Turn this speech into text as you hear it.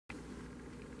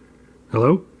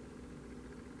Hello?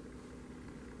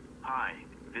 Hi,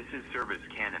 this is Service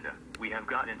Canada. We have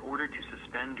got an order to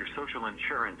suspend your social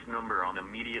insurance number on an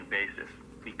immediate basis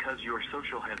because your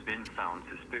social has been found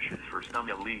suspicious for some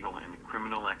illegal and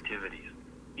criminal activities.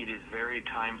 It is very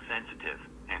time sensitive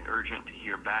and urgent to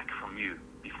hear back from you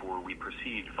before we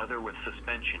proceed further with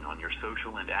suspension on your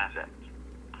social and assets.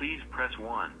 Please press 1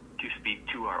 to speak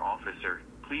to our officer.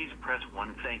 Please press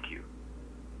 1. Thank you.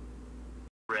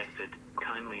 Arrested,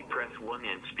 kindly press 1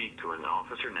 and speak to an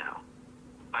officer now.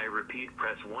 I repeat,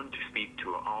 press 1 to speak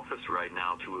to an officer right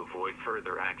now to avoid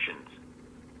further actions.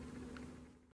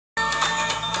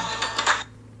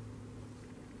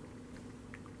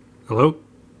 Hello?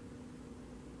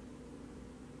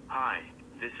 Hi,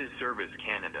 this is Service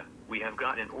Canada. We have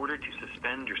got an order to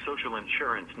suspend your social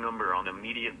insurance number on an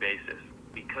immediate basis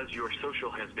because your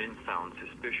social has been found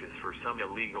suspicious for some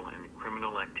illegal and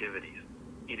criminal activities.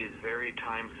 It is very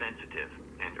time sensitive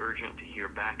and urgent to hear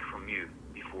back from you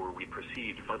before we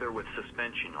proceed further with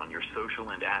suspension on your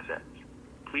social and assets.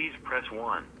 Please press 1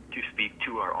 to speak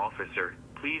to our officer.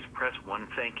 Please press 1.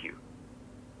 Thank you.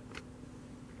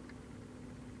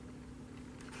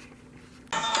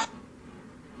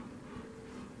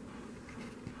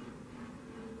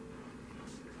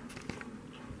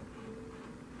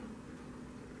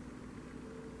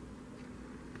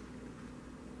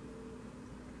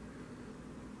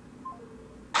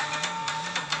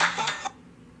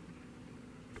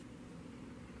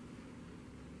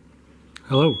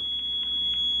 Hello?